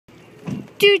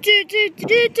Hello,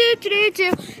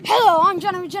 I'm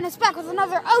Johnny Jennis back with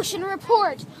another ocean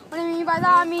report. What do I mean by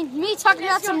that? I mean me talking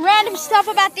about some random stuff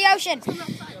about the ocean.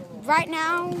 Right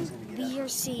now, we are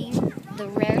seeing the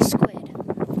rare squid.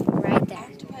 Right there.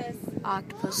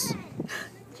 Octopus.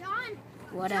 John,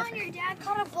 Whatever. John, your dad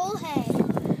caught a bullhead.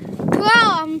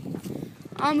 Well,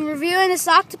 I'm reviewing this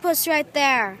octopus right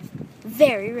there.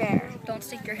 Very rare. Don't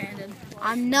stick your hand in.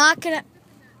 I'm not gonna...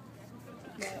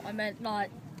 No, I meant not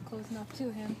close enough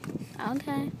to him.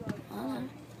 Okay.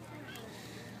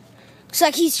 Looks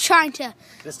like he's trying to...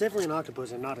 That's definitely an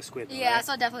octopus and not a squid. Yeah, right? it's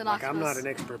not definitely an octopus. I'm not an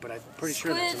expert, but I'm pretty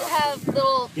sure Squid that's an octopus. have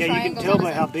little Yeah, you can triangles tell on by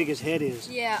his how head. big his head is.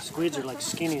 Yeah. Squids are like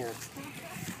skinnier.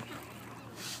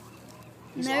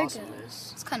 He's There it awesome, man.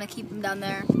 Let's kind of keep him down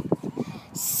there.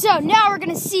 So now we're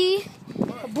gonna see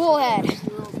a bullhead.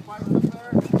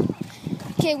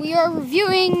 Okay, we are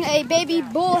reviewing a baby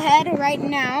bullhead right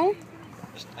now.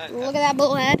 Look at that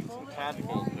bullhead.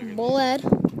 Bullhead.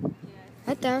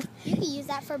 Right there. You can use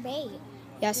that for bait.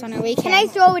 Yes, I know we can. Can I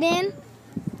throw it in?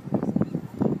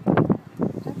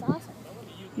 That's awesome.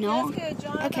 No.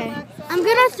 Okay. I'm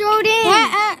gonna throw it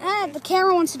in. The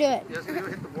camera wants to do it. You guys gonna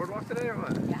hit the boardwalk today or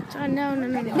what? No,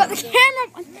 the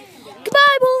camera.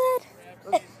 Goodbye,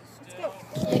 bullhead.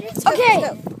 Okay,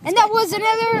 and that was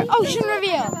another ocean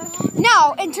review.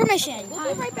 Now, intermission.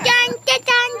 Dun, dun,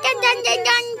 dun, dun, dun, dun,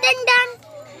 dun, dun, dun.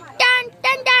 Dun,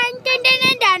 dun, dun, dun, dun,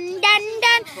 dun, dun,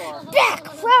 dun. Back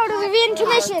out of the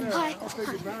intermission.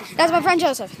 That's my friend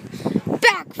Joseph.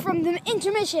 Back from the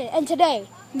intermission, and today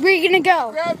we're gonna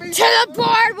go to the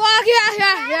boardwalk.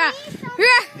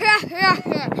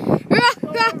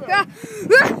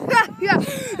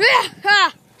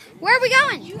 Where are we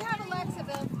going? You have Alexa,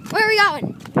 Bill. Where are we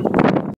going?